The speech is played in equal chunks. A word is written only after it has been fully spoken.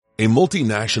A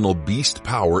multinational beast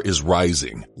power is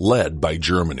rising, led by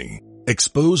Germany.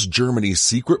 Expose Germany's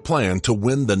secret plan to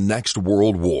win the next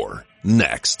world war.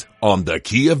 Next, on The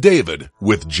Key of David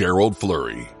with Gerald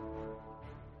Flurry.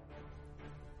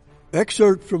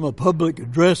 Excerpt from a public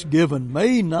address given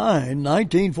May 9,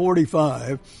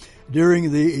 1945,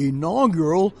 during the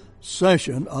inaugural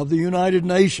session of the United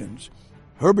Nations.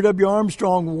 Herbert W.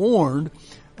 Armstrong warned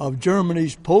of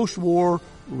Germany's post-war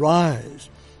rise.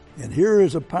 And here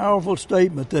is a powerful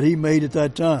statement that he made at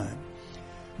that time.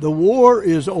 The war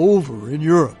is over in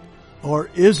Europe, or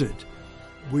is it?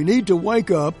 We need to wake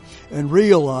up and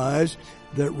realize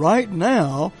that right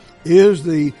now is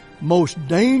the most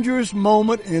dangerous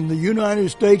moment in the United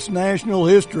States national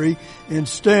history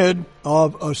instead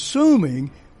of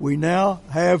assuming we now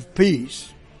have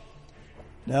peace.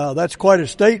 Now, that's quite a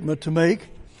statement to make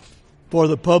for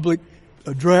the public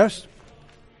address,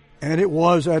 and it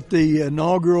was at the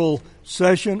inaugural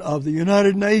session of the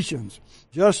United Nations,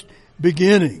 just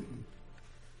beginning.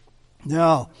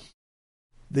 Now,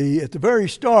 at the very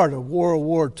start of World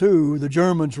War II, the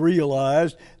Germans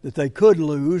realized that they could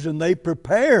lose, and they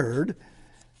prepared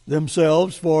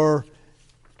themselves for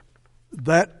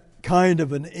that kind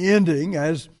of an ending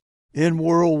as in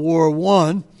World War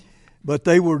I. But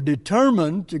they were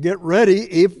determined to get ready,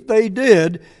 if they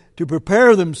did, to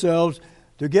prepare themselves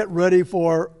to get ready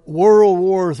for World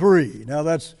War III. Now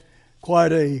that's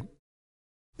quite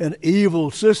an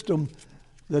evil system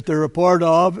that they're a part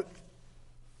of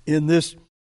in this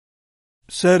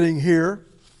setting here.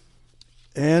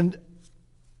 And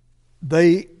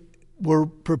they were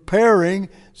preparing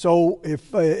so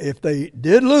if they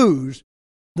did lose,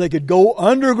 they could go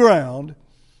underground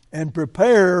and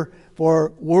prepare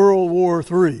for World War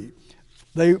III.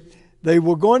 They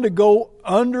were going to go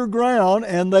underground,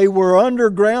 and they were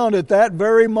underground at that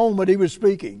very moment he was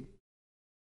speaking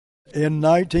in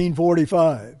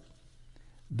 1945.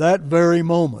 That very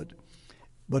moment.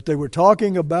 But they were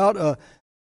talking about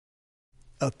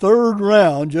a third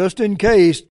round just in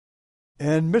case,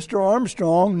 and Mr.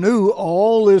 Armstrong knew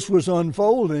all this was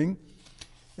unfolding,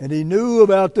 and he knew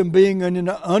about them being in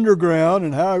the underground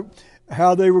and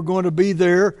how they were going to be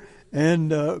there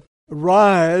and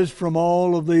rise from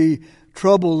all of the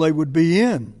trouble they would be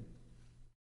in.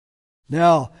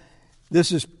 Now,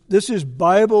 this is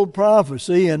Bible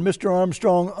prophecy, and Mr.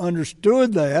 Armstrong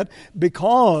understood that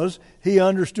because he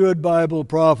understood Bible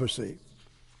prophecy.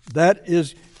 That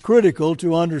is critical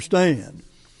to understand.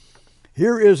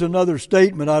 Here is another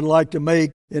statement I'd like to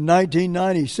make. In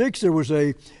 1996, there was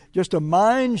just a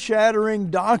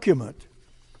mind-shattering document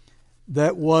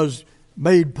that was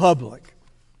made public.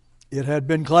 It had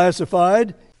been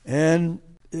classified, and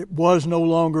it was no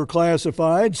longer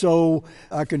classified, so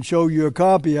I can show you a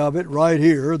copy of it right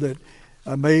here that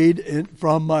I made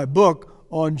from my book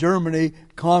on Germany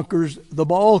Conquers the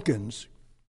Balkans.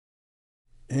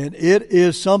 And it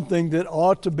is something that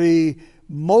ought to be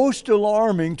most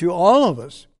alarming to all of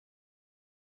us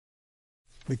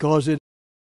because it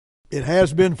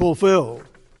has been fulfilled.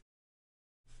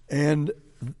 And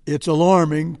it's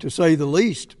alarming to say the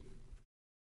least.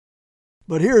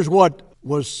 But here's what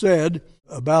was said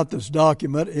about this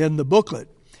document in the booklet.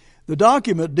 The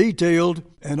document detailed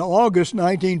an August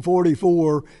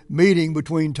 1944 meeting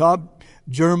between top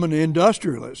German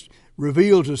industrialists,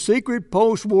 reveals a secret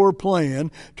post-war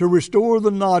plan to restore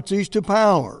the Nazis to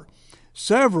power.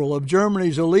 Several of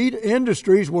Germany's elite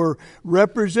industries were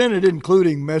represented,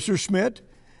 including Messerschmitt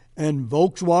and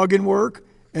Volkswagen Work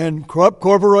and Krupp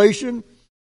Corporation.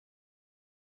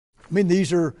 I mean,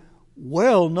 these are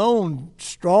well-known,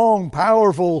 strong,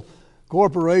 powerful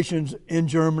corporations in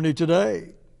Germany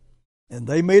today. And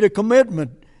they made a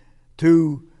commitment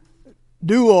to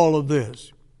do all of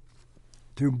this,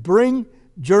 to bring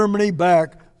Germany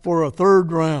back for a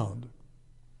third round.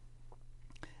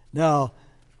 Now,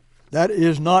 that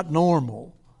is not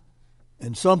normal,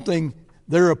 and something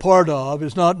they're a part of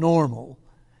is not normal.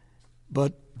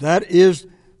 But that is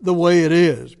the way it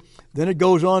is. Then it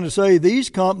goes on to say these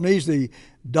companies, the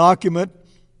document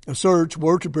asserts,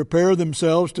 were to prepare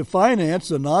themselves to finance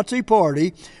the Nazi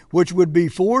Party, which would be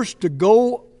forced to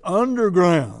go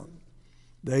underground.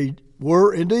 They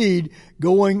were indeed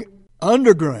going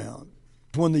underground.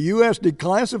 When the U.S.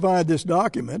 declassified this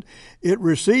document, it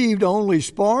received only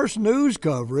sparse news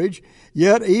coverage,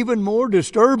 yet even more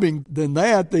disturbing than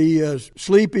that, the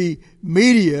sleepy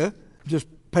media just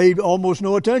paid almost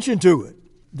no attention to it.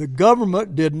 The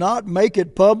government did not make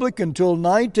it public until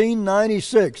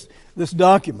 1996, this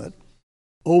document,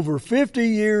 over 50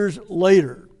 years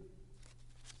later.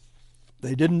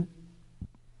 They didn't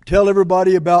tell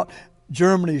everybody about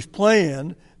Germany's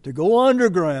plan to go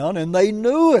underground, and they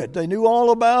knew it. They knew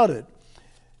all about it,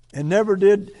 and never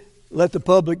did let the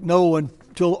public know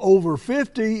until over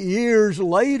 50 years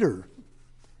later,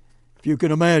 if you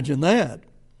can imagine that.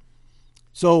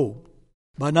 So,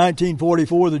 by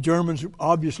 1944, the Germans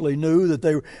obviously knew that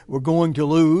they were going to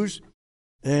lose,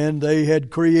 and they had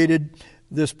created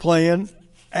this plan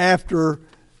after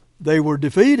they were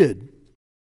defeated.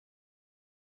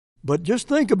 But just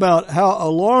think about how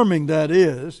alarming that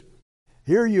is.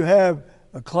 Here you have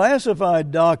a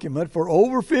classified document for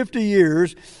over 50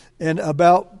 years and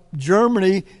about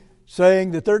Germany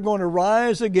saying that they're going to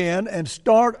rise again and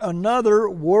start another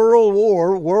world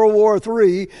war, World War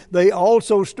III. They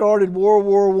also started World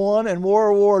War I and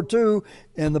World War II,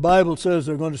 and the Bible says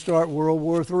they're going to start World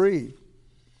War III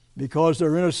because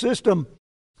they're in a system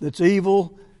that's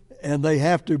evil, and they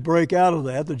have to break out of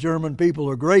that. The German people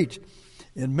are great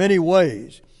in many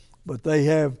ways, but they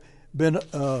have been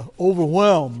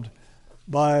overwhelmed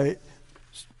by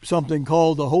something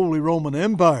called the Holy Roman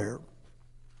Empire.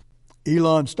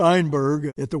 Elon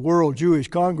Steinberg at the World Jewish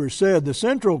Congress said, the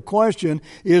central question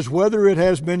is whether it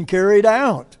has been carried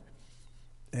out.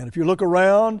 And if you look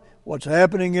around, what's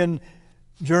happening in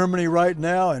Germany right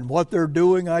now and what they're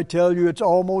doing, I tell you, it's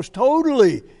almost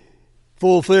totally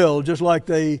fulfilled, just like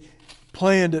they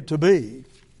planned it to be.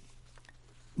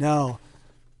 Now,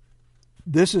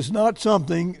 this is not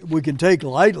something we can take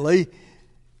lightly.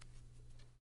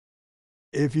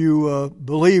 If you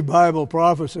believe Bible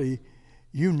prophecy,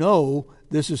 you know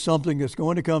this is something that's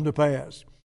going to come to pass.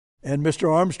 And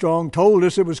Mr. Armstrong told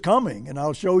us it was coming, and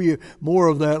I'll show you more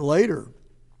of that later.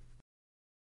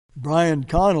 Brian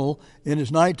Connell, in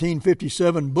his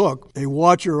 1957 book, A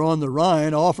Watcher on the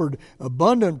Rhine, offered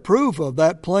abundant proof of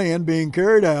that plan being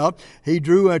carried out. He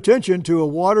drew attention to a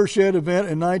watershed event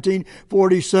in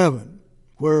 1947,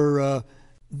 where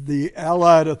the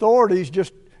Allied authorities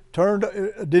just turned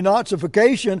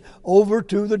denazification over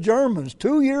to the Germans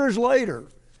 2 years later.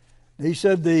 He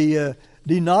said the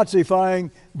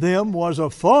denazifying them was a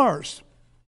farce.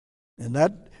 And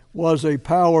that was a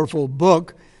powerful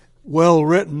book, well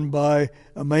written by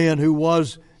a man who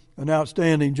was an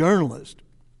outstanding journalist.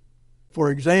 For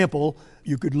example,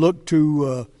 you could look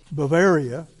to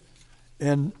Bavaria,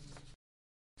 and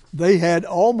they had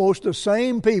almost the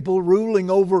same people ruling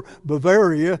over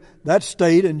Bavaria, that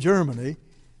state in Germany,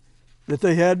 that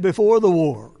they had before the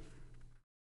war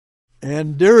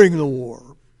and during the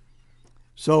war.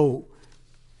 So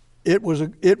it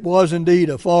was indeed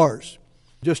a farce.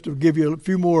 Just to give you a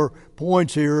few more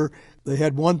points here, they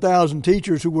had 1,000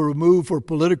 teachers who were removed for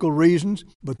political reasons,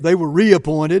 but they were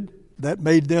reappointed. That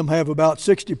made them have about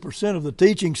 60% of the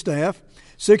teaching staff.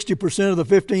 60% of the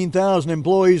 15,000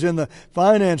 employees in the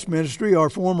finance ministry are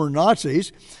former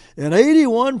Nazis, and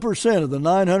 81% of the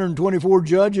 924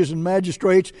 judges and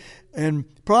magistrates and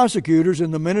prosecutors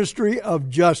in the ministry of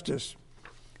justice.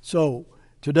 So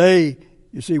today,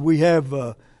 you see, we have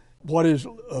what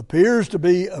appears to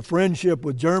be a friendship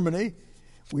with Germany.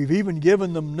 We've even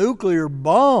given them nuclear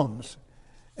bombs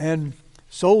and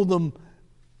sold them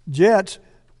jets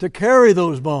to carry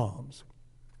those bombs.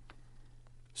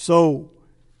 So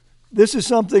this is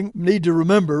something we need to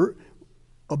remember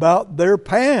about their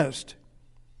past.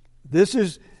 This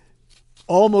is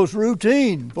almost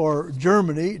routine for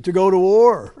Germany to go to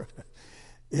war.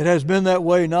 It has been that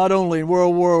way not only in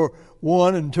World War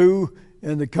I and II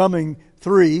and the coming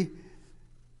three,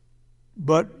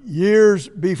 but years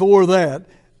before that,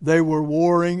 they were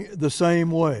warring the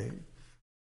same way.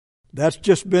 That's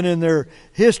just been in their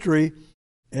history,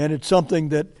 and it's something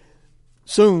that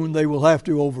soon they will have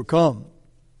to overcome.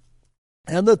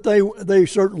 And that they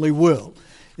certainly will.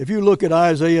 If you look at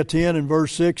Isaiah 10 and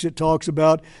verse 6, it talks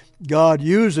about God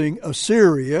using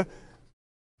Assyria,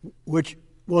 which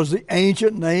was the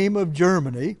ancient name of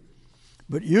Germany,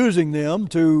 but using them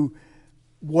to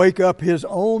wake up his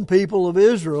own people of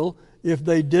Israel if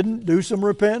they didn't do some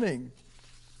repenting.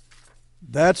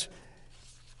 That's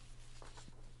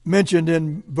mentioned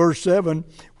in verse 7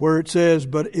 where it says,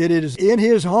 but it is in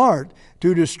his heart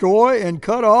to destroy and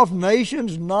cut off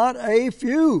nations, not a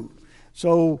few.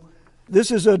 So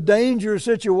this is a dangerous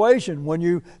situation when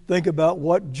you think about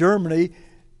what Germany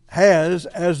has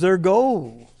as their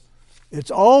goal.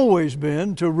 It's always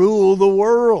been to rule the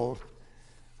world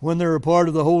when they're a part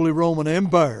of the Holy Roman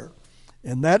Empire.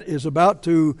 And that is about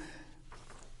to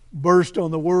burst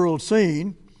on the world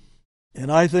scene,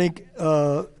 and I think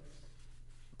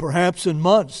perhaps in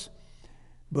months,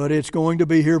 but it's going to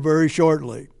be here very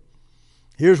shortly.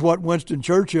 Here's what Winston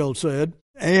Churchill said,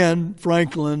 and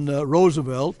Franklin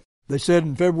Roosevelt. They said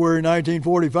in February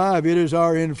 1945, it is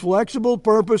our inflexible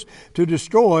purpose to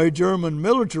destroy German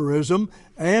militarism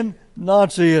and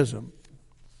Nazism.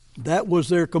 That was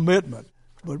their commitment,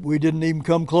 but we didn't even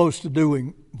come close to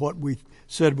doing what we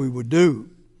said we would do.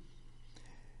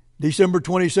 December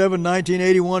 27,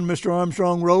 1981, Mr.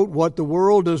 Armstrong wrote, "What the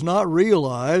world does not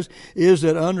realize is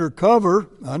that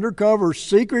undercover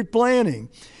secret planning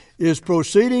is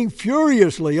proceeding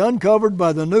furiously, uncovered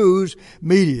by the news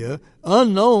media,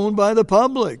 unknown by the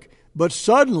public. But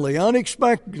suddenly,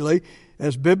 unexpectedly,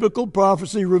 as biblical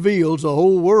prophecy reveals, the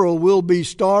whole world will be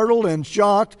startled and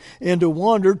shocked into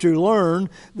wonder to learn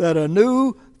that a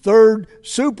new third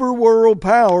super world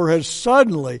power has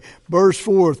suddenly burst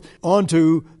forth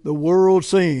onto the world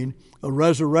scene, a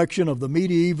resurrection of the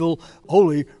medieval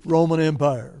Holy Roman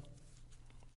Empire."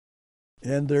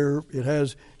 And it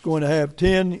has going to have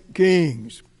 10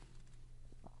 kings.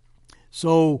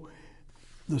 So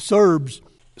the Serbs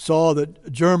saw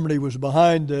that Germany was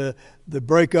behind the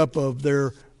breakup of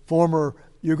their former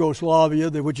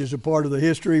Yugoslavia, which is a part of the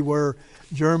history where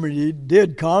Germany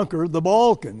did conquer the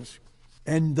Balkans.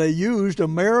 And they used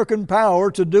American power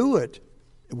to do it.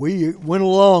 We went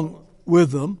along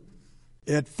with them.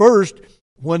 At first,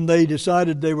 when they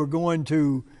decided they were going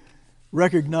to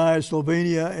recognize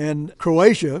Slovenia and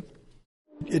Croatia,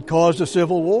 it caused a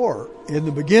civil war. In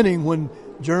the beginning, when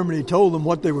Germany told them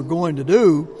what they were going to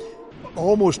do,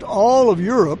 almost all of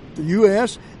Europe, the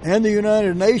U.S. and the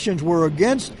United Nations, were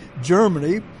against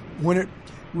Germany when it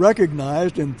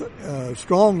recognized and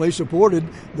strongly supported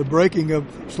the breaking of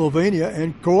Slovenia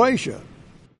and Croatia.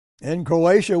 And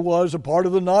Croatia was a part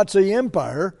of the Nazi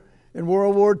Empire in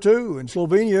World War II, and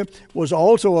Slovenia was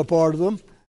also a part of them,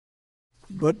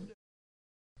 but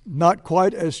not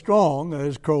quite as strong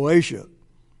as Croatia.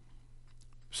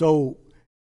 So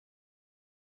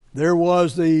there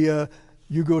was the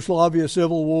Yugoslavia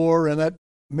Civil War, and that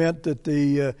meant that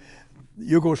the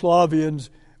Yugoslavians,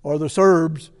 or the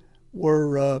Serbs,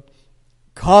 were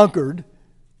conquered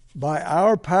by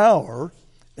our power,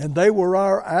 and they were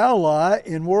our ally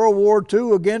in World War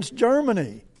II against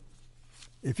Germany,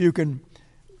 if you can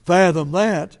fathom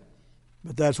that.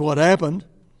 But that's what happened.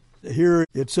 Here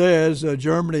it says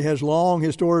Germany has long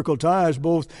historical ties,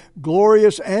 both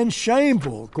glorious and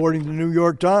shameful, according to the New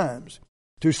York Times,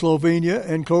 to Slovenia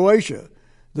and Croatia.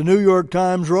 The New York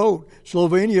Times wrote,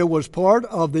 Slovenia was part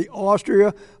of the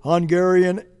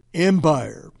Austria-Hungarian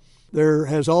Empire. There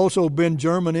has also been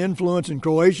German influence in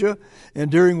Croatia,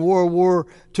 and during World War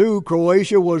II,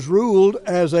 Croatia was ruled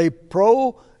as a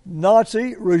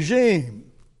pro-Nazi regime.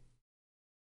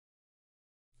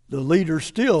 The leader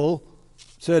still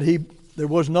said there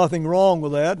was nothing wrong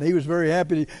with that, and he was very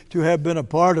happy to have been a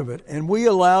part of it. And we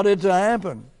allowed it to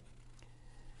happen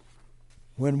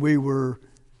when we were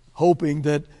hoping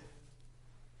that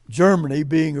Germany,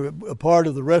 being a part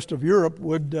of the rest of Europe,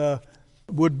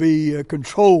 would be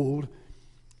controlled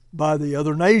by the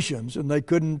other nations, and they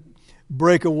couldn't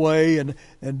break away and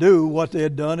do what they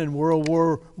had done in World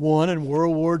War I and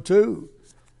World War II.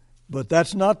 But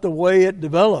that's not the way it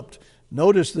developed.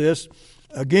 Notice this,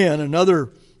 again,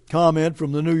 another comment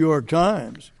from the New York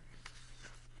Times.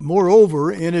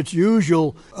 Moreover, in its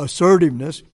usual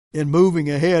assertiveness in moving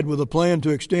ahead with a plan to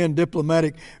extend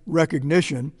diplomatic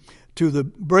recognition to the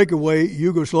breakaway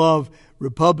Yugoslav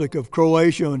Republic of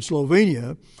Croatia and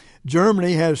Slovenia,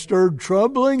 Germany has stirred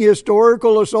troubling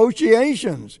historical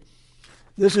associations.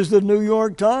 This is the New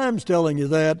York Times telling you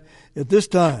that at this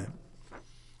time.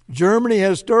 Germany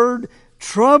has stirred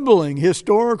troubling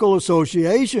historical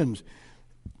associations.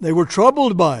 They were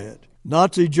troubled by it.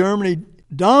 Nazi Germany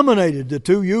dominated the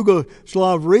two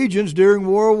Yugoslav regions during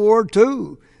World War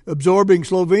II, absorbing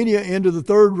Slovenia into the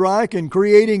Third Reich and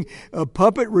creating a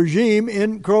puppet regime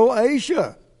in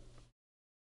Croatia.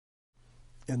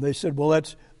 And they said, well,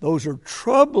 those are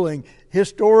troubling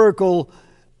historical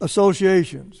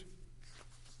associations.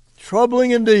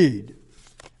 Troubling indeed.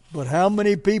 But how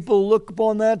many people look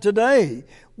upon that today?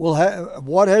 Well,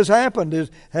 what has happened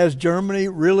has Germany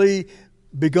really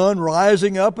begun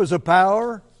rising up as a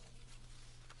power?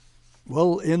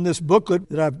 Well, in this booklet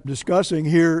that I'm discussing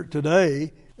here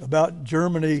today about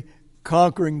Germany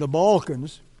conquering the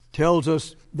Balkans, tells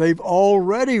us they've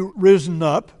already risen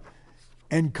up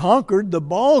and conquered the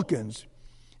Balkans.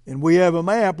 And we have a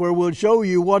map where we'll show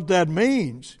you what that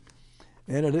means.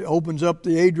 And it opens up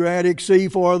the Adriatic Sea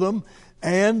for them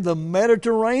and the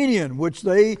Mediterranean, which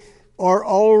they are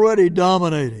already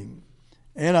dominating.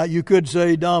 And you could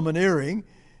say domineering,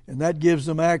 and that gives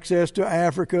them access to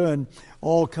Africa and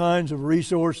all kinds of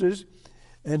resources.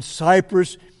 And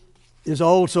Cyprus is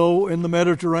also in the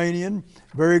Mediterranean,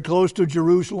 very close to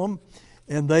Jerusalem,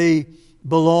 and they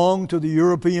belong to the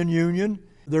European Union.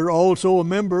 They're also a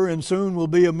member and soon will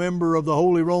be a member of the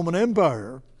Holy Roman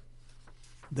Empire.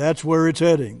 That's where it's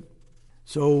heading.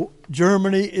 So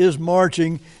Germany is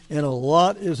marching and a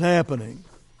lot is happening.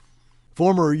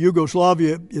 Former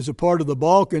Yugoslavia is a part of the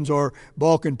Balkans or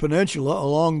Balkan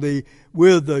Peninsula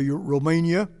with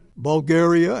Romania,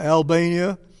 Bulgaria,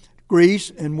 Albania,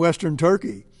 Greece, and Western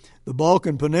Turkey. The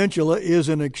Balkan Peninsula is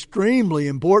an extremely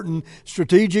important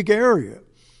strategic area.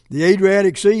 The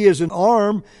Adriatic Sea is an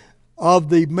arm of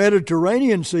the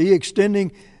Mediterranean Sea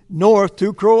extending north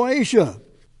to Croatia,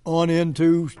 on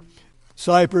into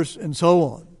Cyprus, and so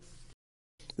on.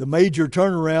 The major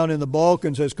turnaround in the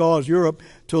Balkans has caused Europe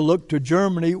to look to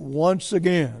Germany once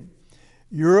again.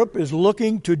 Europe is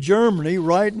looking to Germany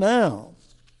right now.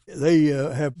 They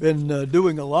have been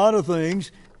doing a lot of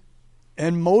things,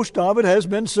 and most of it has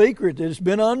been secret. It's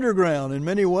been underground in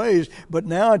many ways, but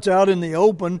now it's out in the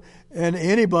open, and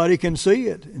anybody can see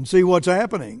it and see what's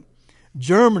happening.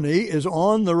 Germany is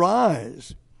on the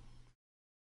rise.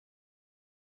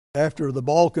 After the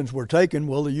Balkans were taken,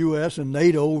 the U.S. and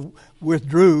NATO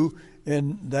withdrew,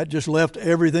 and that just left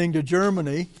everything to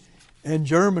Germany, and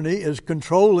Germany is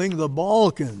controlling the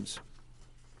Balkans,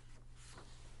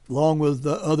 along with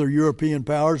the other European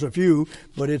powers, a few,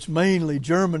 but it's mainly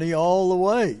Germany all the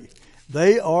way.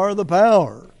 They are the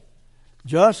power,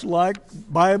 just like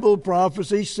Bible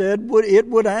prophecy said it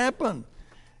would happen.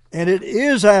 And it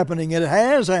is happening. It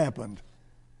has happened.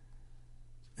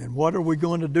 And what are we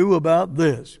going to do about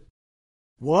this?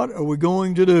 What are we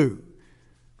going to do?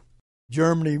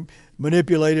 Germany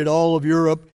manipulated all of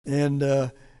Europe,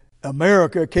 and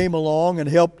America came along and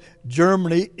helped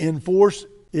Germany enforce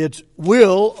its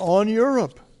will on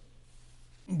Europe.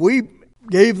 We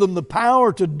gave them the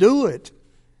power to do it.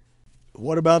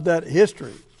 What about that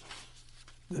history?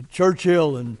 That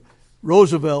Churchill and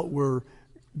Roosevelt were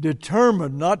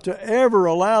determined not to ever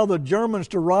allow the Germans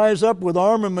to rise up with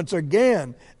armaments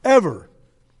again, ever.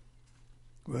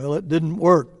 Well, it didn't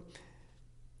work.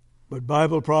 But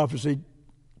Bible prophecy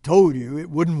told you it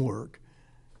wouldn't work.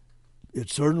 It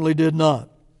certainly did not.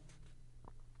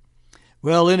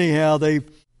 Well, anyhow, they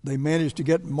managed to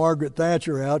get Margaret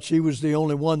Thatcher out. She was the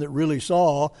only one that really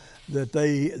saw that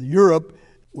Europe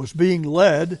was being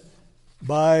led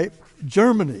by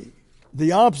Germany,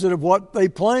 the opposite of what they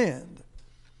planned.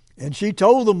 And she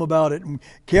told them about it and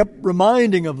kept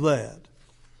reminding of that.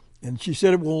 And she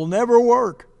said it will never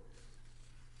work.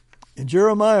 In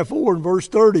Jeremiah 4 and verse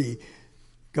 30,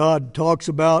 God talks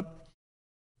about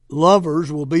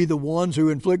lovers will be the ones who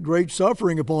inflict great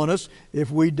suffering upon us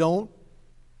if we don't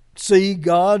see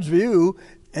God's view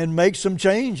and make some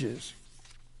changes.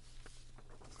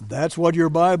 That's what your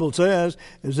Bible says.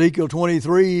 Ezekiel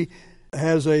 23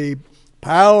 has a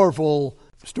powerful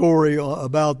story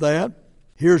about that.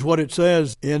 Here's what it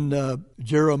says in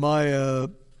Jeremiah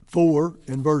 4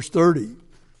 and verse 30.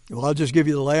 Well, I'll just give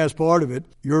you the last part of it.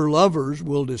 Your lovers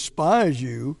will despise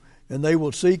you, and they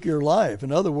will seek your life.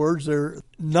 In other words, they're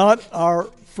not our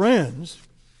friends,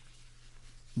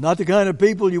 not the kind of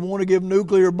people you want to give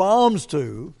nuclear bombs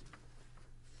to.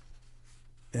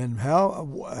 And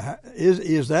how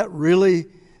is that really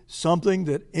something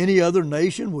that any other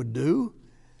nation would do?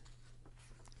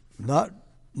 Not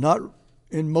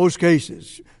in most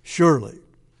cases, surely.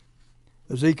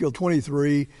 Ezekiel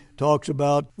 23 talks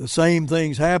about the same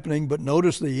things happening, but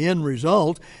notice the end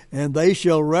result. And they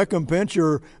shall recompense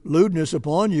your lewdness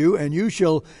upon you, and you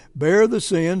shall bear the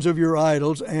sins of your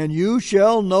idols, and you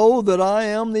shall know that I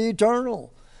am the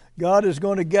Eternal. God is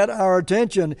going to get our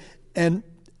attention, and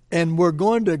we're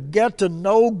going to get to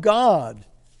know God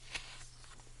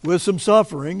with some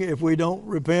suffering if we don't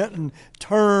repent and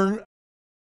turn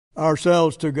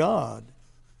ourselves to God.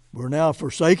 We're now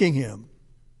forsaking Him.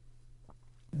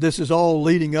 This is all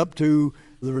leading up to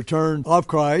the return of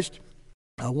Christ.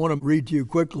 I want to read to you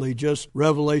quickly just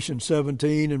Revelation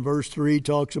 17 and verse 3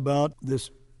 talks about this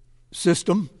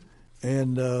system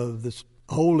and this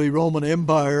Holy Roman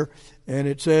Empire. And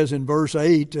it says in verse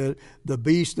 8, the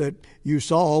beast that you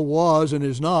saw was and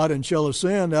is not and shall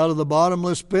ascend out of the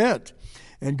bottomless pit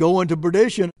and go into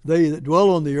perdition. They that dwell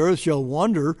on the earth shall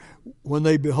wonder when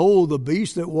they behold the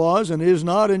beast that was and is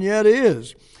not and yet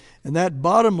is. And that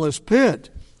bottomless pit,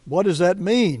 what does that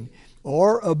mean?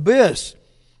 Or abyss.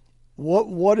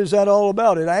 What is that all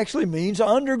about? It actually means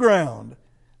underground.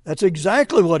 That's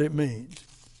exactly what it means.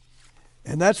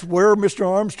 And that's where Mr.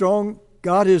 Armstrong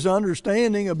got his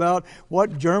understanding about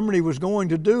what Germany was going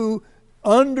to do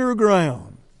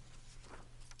underground.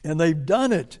 And they've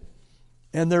done it.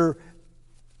 And they're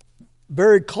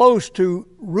very close to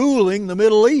ruling the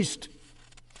Middle East.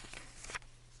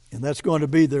 And that's going to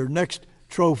be their next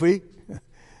trophy.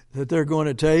 that they're going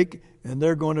to take, and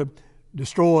they're going to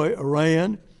destroy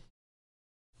Iran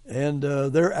and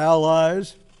their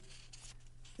allies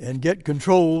and get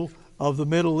control of the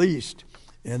Middle East.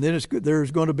 And then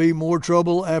there's going to be more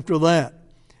trouble after that.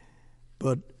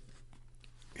 But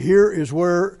here is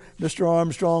where Mr.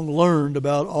 Armstrong learned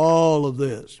about all of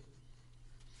this.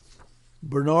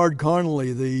 Bernard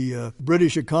Connolly, the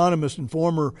British economist and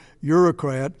former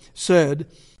Eurocrat, said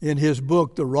in his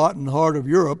book, The Rotten Heart of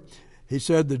Europe, he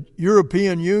said the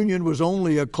European Union was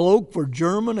only a cloak for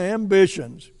German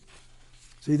ambitions.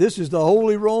 See, this is the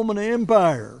Holy Roman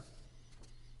Empire.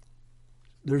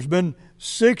 There's been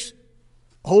 6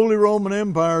 Holy Roman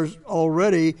Empires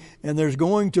already, and there's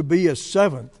going to be a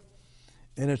 7th.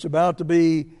 And it's about to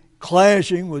be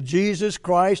clashing with Jesus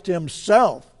Christ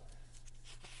himself.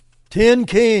 10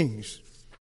 kings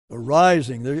are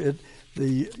rising.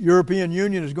 The European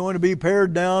Union is going to be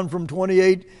pared down from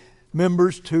 28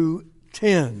 members to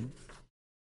 10.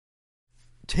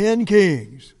 10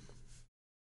 kings.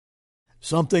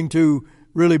 Something to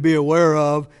really be aware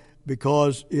of,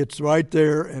 because it's right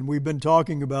there, and we've been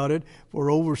talking about it for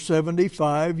over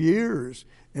 75 years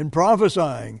and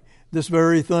prophesying this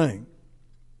very thing.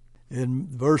 In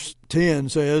verse 10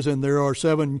 says, and there are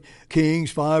 7 kings,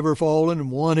 5 are fallen,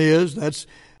 and 1 is. That's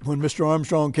when Mr.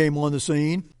 Armstrong came on the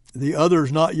scene. The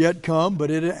other's not yet come, but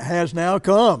it has now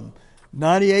come.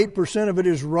 98% of it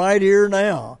is right here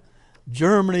now.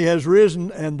 Germany has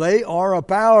risen, and they are a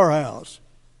powerhouse.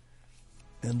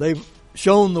 And they've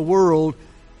shown the world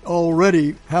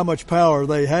already how much power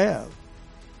they have.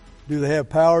 Do they have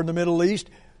power in the Middle East?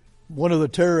 One of the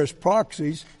terrorist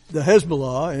proxies, the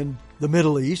Hezbollah in the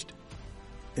Middle East,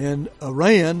 and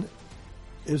Iran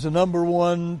is the number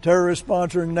 1 terrorist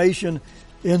sponsoring nation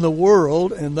in the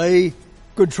world, and they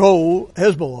control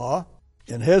Hezbollah.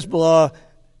 And Hezbollah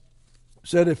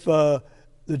said if the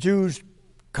Jews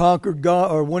conquered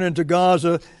or went into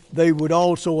Gaza, they would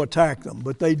also attack them.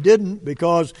 But they didn't,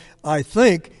 because I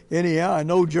think, anyhow, I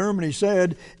know Germany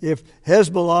said if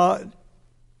Hezbollah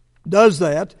does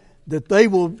that they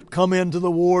will come into the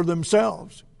war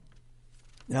themselves.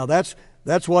 Now that's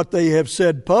what they have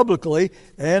said publicly,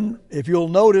 and if you'll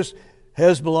notice,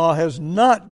 Hezbollah has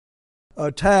not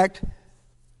attacked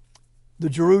the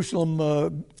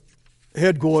Jerusalem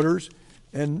headquarters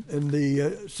and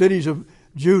the cities of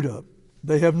Judah.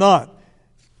 They have not.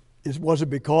 Was it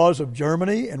because of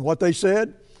Germany and what they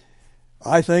said?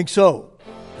 I think so.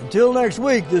 Until next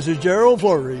week, this is Gerald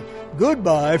Flurry.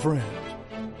 Goodbye, friends.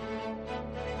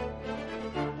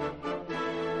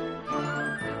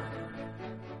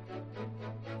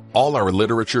 All our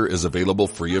literature is available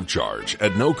free of charge,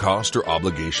 at no cost or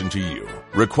obligation to you.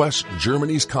 Request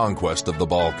Germany's Conquest of the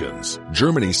Balkans,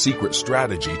 Germany's Secret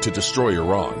Strategy to Destroy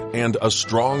Iran, and A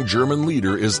Strong German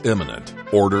Leader is Imminent.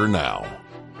 Order now.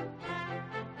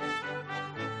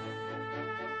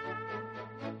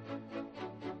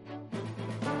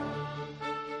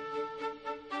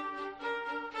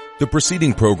 The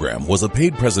preceding program was a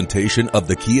paid presentation of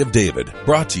The Key of David,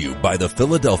 brought to you by the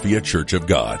Philadelphia Church of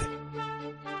God.